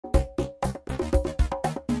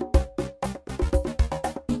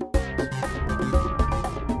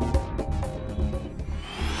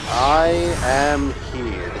I am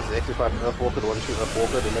here. This is X35 Earthwalker, the one true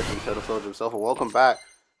Earthwalker, the legendary Eternal Soldier himself, and welcome back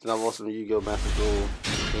to another awesome Yugioh Master Duel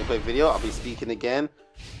gameplay video. I'll be speaking again.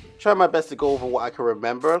 Try my best to go over what I can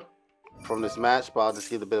remember from this match, but I'll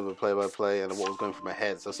just give a bit of a play-by-play and what was going through my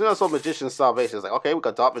head. So as soon as I saw Magician's Salvation, it's like, okay, we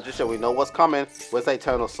got Dark Magician, we know what's coming. Where's the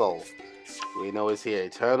Eternal Soul? We know it's here,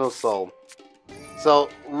 Eternal Soul. So,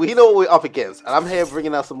 we know what we're up against, and I'm here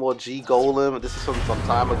bringing out some more G Golem. This is from some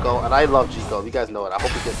time ago, and I love G Golem. You guys know it. I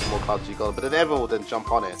hope we get some more cards G Golem, but then everyone will then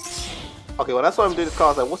jump on it. Okay, when I saw him do this card, I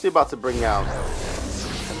was like, what's he about to bring out?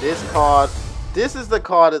 And this card, this is the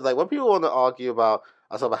card that, like, when people want to argue about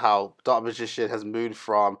how Dark Magician has moved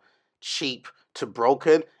from cheap to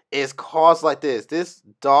broken, it's cards like this. This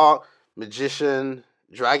Dark Magician,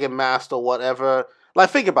 Dragon Master, whatever.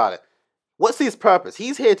 Like, think about it. What's his purpose?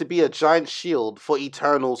 He's here to be a giant shield for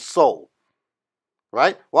Eternal Soul.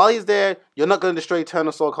 Right? While he's there, you're not going to destroy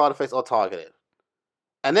Eternal Soul card effects or target it.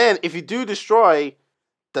 And then, if you do destroy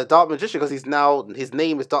the Dark Magician, because his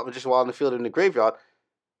name is Dark Magician while in the field in the graveyard,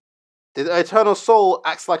 the Eternal Soul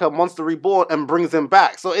acts like a monster reborn and brings him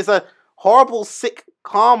back. So it's a horrible, sick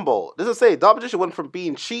combo. This is say, Dark Magician went from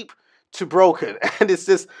being cheap to broken, and it's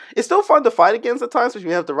still fun to fight against at times, if you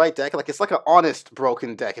have the right deck. Like, it's like an honest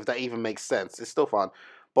broken deck, if that even makes sense. It's still fun,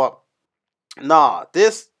 but nah,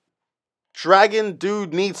 this dragon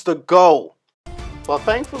dude needs to go. But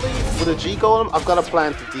thankfully, with a G Golem, I've got a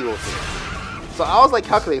plan to deal with it. So I was like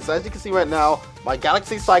calculating. So as you can see right now, my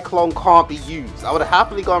Galaxy Cyclone can't be used. I would have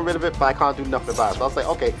happily gone rid of it, but I can't do nothing about it. So I was like,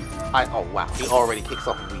 okay, oh wow, he already kicks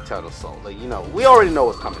off with Eternal Soul. Like, you know, we already know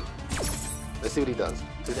what's coming. Let's see what he does.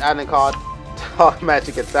 So he's adding a card, Dark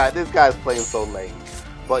Magic Attack. This guy's playing so lame.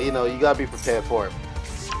 But you know, you gotta be prepared for it.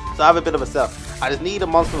 So I have a bit of a setup. I just need a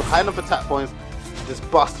monster with high enough attack points to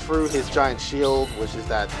just bust through his giant shield, which is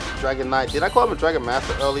that Dragon Knight. Did I call him a Dragon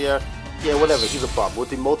Master earlier? Yeah, whatever, he's a bum. We'll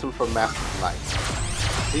demote him from Master Knight.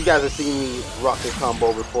 So you guys have seen me rock this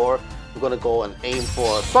combo before. We're gonna go and aim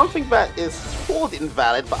for something that is called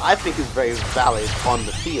invalid, but I think is very valid on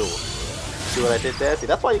the field. See what I did there? See,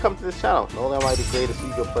 that's why you come to this channel. Not only am I the greatest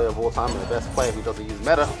Yugioh player of all time and the best player who doesn't use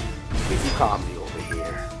meta, we do comedy over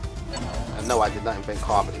here. And no, I did not invent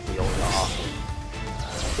comedy, so you all are awesome.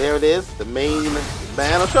 There it is, the main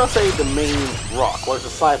man, or should I say the main rock, or it's a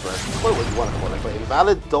cyber, what would you want to call it, but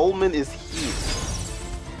Invalid Dolmen is here.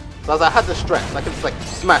 So as I had to stretch, I can just like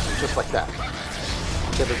smash it just like that.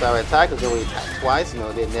 Get the direct attack, because they only attack twice, you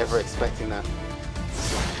know, they're never expecting that.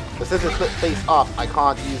 But since it's split face up, I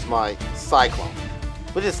can't use my Cyclone,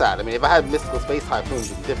 which is sad. I mean, if I had Mystical Space Typhoon, it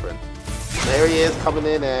would be different. There he is, coming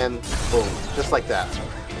in, and boom, just like that.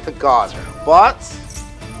 God. But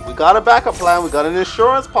we got a backup plan. We got an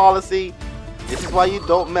insurance policy. This is why you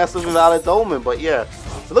don't mess with Invalid Dolmen. But yeah,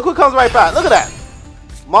 so look who comes right back. Look at that.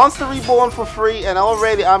 Monster Reborn for free, and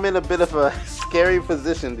already I'm in a bit of a scary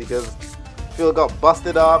position because Phil got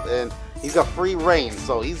busted up, and he's got free reign,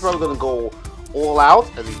 so he's probably gonna go all out,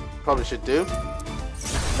 as he probably should do.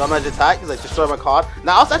 Dark Magic Attack, he's like, destroy my card.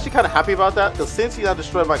 Now, I was actually kind of happy about that, because since he had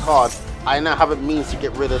destroyed my card, I now have a means to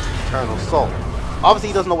get rid of Eternal Soul. Obviously,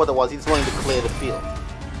 he doesn't know what that was, he just wanted to clear the field.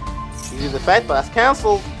 He used the effect, but that's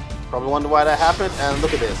cancelled. Probably wonder why that happened, and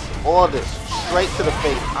look at this. All of this, straight to the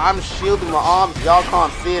face. I'm shielding my arms, y'all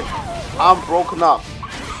can't see it. I'm broken up.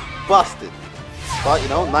 Busted. But, you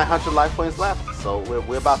know, 900 life points left. So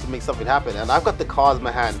we're about to make something happen, and I've got the cards in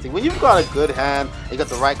my hand. See, when you've got a good hand, you got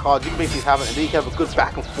the right cards, you can basically have it, and then you can have a good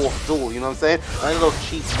back and forth duel. You know what I'm saying? None of those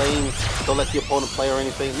cheap lanes don't let the opponent play or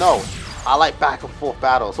anything. No, I like back and forth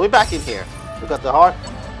battles. So we're back in here. We got the heart.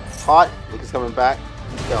 Look, he's coming back.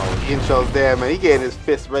 Yo, intro's there, man. He getting his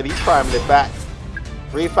fist ready. He's priming it back.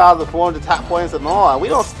 3,400 attack points and all, and we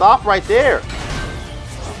don't stop right there.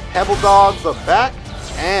 Pebble Dogs are back.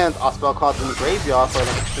 And our spell cards in the graveyard for an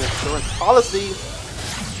extra insurance policy.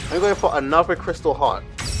 I'm going for another Crystal Heart.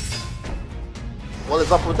 What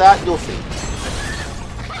is up with that? You'll see.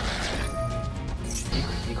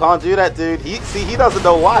 You can't do that, dude. He doesn't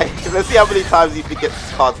know why. Let's see how many times he forgets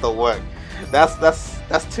his cards don't work. That's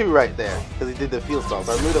two right there, because he did the field storm.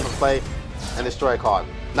 So I moved him to play and destroy a card.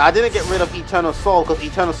 Now I didn't get rid of Eternal Soul because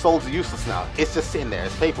Eternal Soul's useless now. It's just sitting there.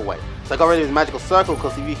 It's paperweight. So I got rid of his Magical Circle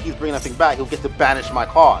because if he's bringing nothing back, he'll get to banish my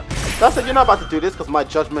card. So I said, you're not about to do this because my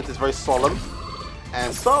judgment is very solemn.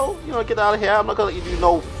 And so, you know, get out of here. I'm not going to let you do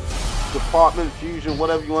no department, fusion,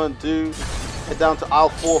 whatever you want to do. Head down to aisle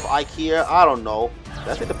 4 of IKEA. I don't know.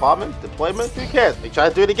 That's a department? Deployment? Who cares? They try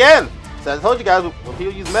to do it again. So I told you guys, when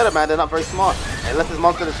people use meta, man, they're not very smart. Unless his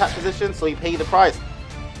monster in the attack position, so he paid the price.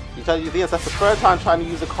 You try to use this, that's the third time trying to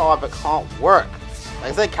use a card that can't work.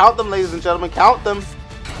 Like I said, count them, ladies and gentlemen, count them.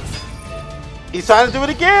 He's trying to do it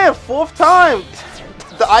again, 4th time.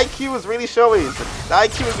 The IQ is really showing. The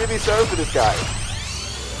IQ is really showing for this guy.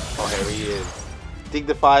 Oh, here he is.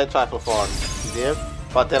 Dignified Triflephon. You there?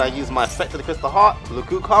 But then I used my effect to the Crystal Heart. Look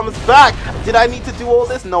who comes back. Did I need to do all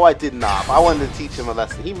this? No, I did not. I wanted to teach him a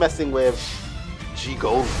lesson. He messing with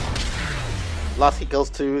Golem. Last he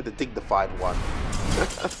goes to the Dignified one.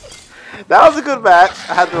 That was a good match.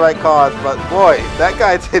 I had the right cards, but boy, that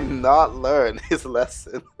guy did not learn his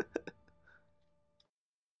lesson.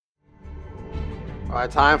 Alright,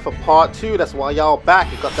 time for part 2. That's why y'all back.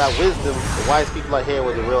 You got that wisdom. The wise people are here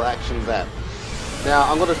where the real action's at. Now,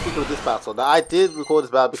 I'm going to speak of this battle. Now, I did record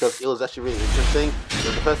this battle because it was actually really interesting. It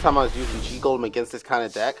was the first time I was using Golem against this kind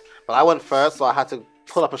of deck. But I went first, so I had to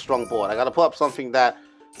pull up a strong board. I got to pull up something that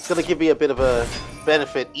is going to give me a bit of a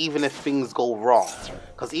benefit even if things go wrong.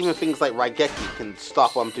 Because even things like Raigeki can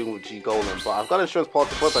stop what I'm doing with Golem. But I've got insurance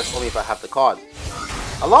policy for it, only if I have the card.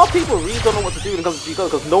 A lot of people really don't know what to do when it comes to Golem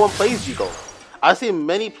because no one plays Golem. I've seen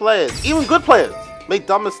many players, even good players, make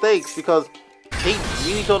dumb mistakes because they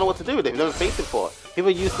really don't know what to do. They've never faced it before. People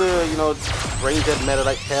used to, you know, range dead meta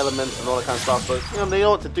like elements and all that kind of stuff, but you know, they know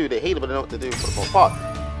what to do. They hate it, but they know what to do for the most part.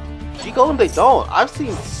 Golem, they don't. I've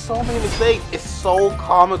seen so many mistakes. It's so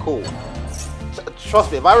comical.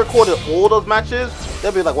 Trust me, if I recorded all those matches,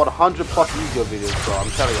 there'd be like 100 plus Yugioh videos, bro. I'm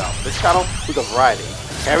telling y'all. This channel, we got variety.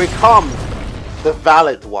 Here he comes, the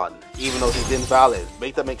valid one, even though he's invalid.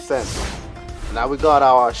 Make that make sense. Now we got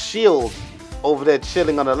our shield over there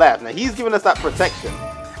chilling on the left. Now he's giving us that protection.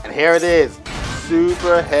 And here it is.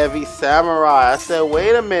 Super heavy samurai. I said,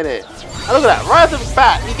 wait a minute. Now look at that. Right off the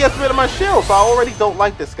bat, he gets rid of my shield. So I already don't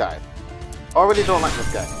like this guy. Already don't like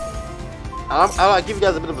this guy. I'll give you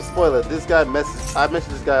guys a bit of a spoiler. This guy I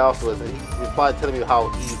mentioned this guy afterwards, and he replied telling me how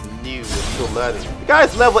he's new and still learning. The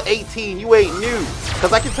guy's level 18. You ain't new.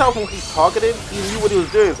 Because I can tell from what he's targeted, he knew what he was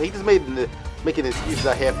doing. So he just making excuses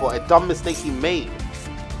out here for a dumb mistake he made.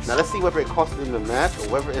 Now let's see whether it cost him the match or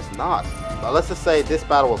whether it's not. But let's just say this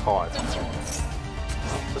battle was hard.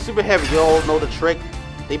 So super heavy, you all know the trick.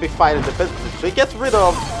 They be fighting defensively. So he gets rid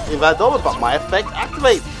of Invadoma, but my effect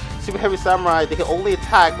activates. Super heavy samurai, they can only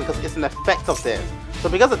attack because it's an effect of theirs. So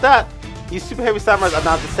because of that, these super heavy samurais are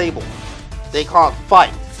now disabled. They can't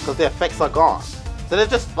fight because their effects are gone. So they're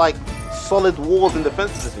just like solid walls in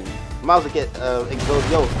defense position. Might as well get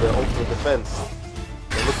Yugioh, the ultimate defense.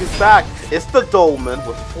 And look who's back. It's the Dolman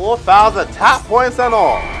with 4,000 tap points and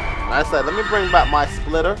all. And I said, let me bring back my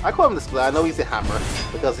splitter. I call him the splitter. I know he's a hammer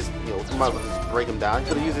because he's, you know, you might as well just break him down. He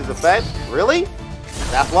could have used his effect. Really?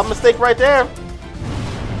 That's one mistake right there.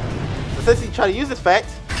 So since he tried to use his effect,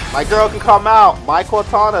 my girl can come out. My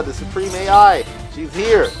Cortana, the Supreme AI. She's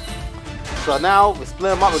here. So now we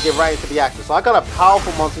split them up and get right into the action. So I got a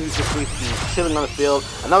powerful monster who's just 3 speed, chilling on the field.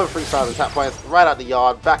 Another 3,000 tap points right out the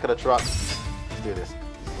yard, back of the truck. Let's do this.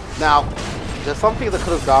 Now, there's some things that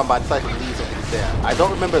could have gone, but I decided to leave some things there. I don't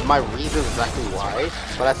remember my reasons exactly why,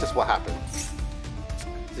 but that's just what happened.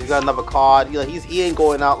 So you got another card. You know, he ain't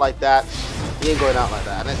going out like that. He ain't going out like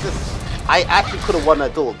that. And it's just, I actually could have won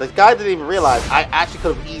that duel. The guy didn't even realize I actually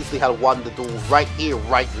could have easily had won the duel right here,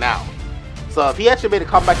 right now. So if he actually made a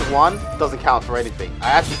comeback and won, it doesn't count for anything. I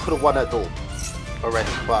actually could have won that duel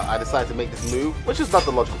already, but I decided to make this move, which is not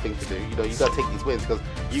the logical thing to do. You know, you gotta take these wins because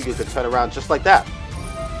Yugioh can turn around just like that.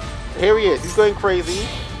 So here he is. He's going crazy.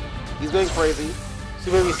 He's going crazy.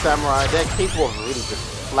 Super heavy samurai. They're capable of really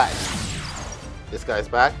just flattening. This guy's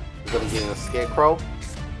back. He's gonna get in a scarecrow.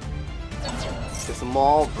 Get them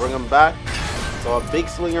all. Bring them back. So our big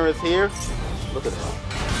swinger is here. Look at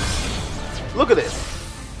this. Look at this.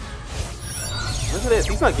 Look at this,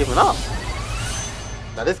 he's not giving up.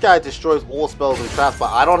 Now this guy destroys all spells and traps,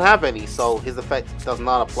 but I don't have any, so his effect does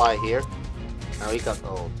not apply here. Now he got,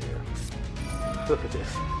 oh dear. Look at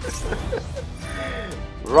this.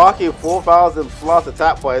 Rocking 4,000 plus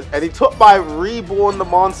attack points, and he took my Reborn the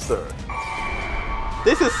Monster.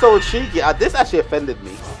 This is so cheeky. This actually offended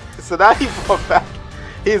me. So now he brought back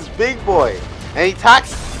his big boy, and he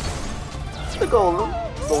attacks the Golem.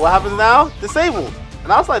 So what happens now? Disabled.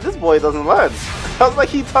 And I was like, this boy doesn't learn. I was like,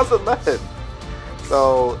 he doesn't learn.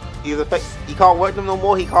 So his effects, he can't work them no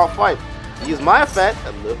more. He can't fight. Use my effect,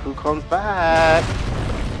 and look who comes back.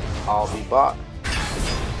 I'll be back.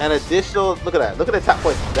 An additional, look at that. Look at the tap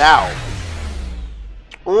points now.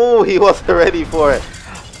 Ooh, he wasn't ready for it.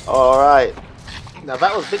 All right. Now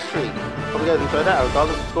that was victory. Hope you guys enjoyed that.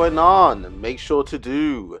 Regardless of what's going on, make sure to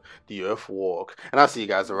do the Earthwalk. And I'll see you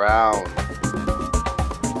guys around.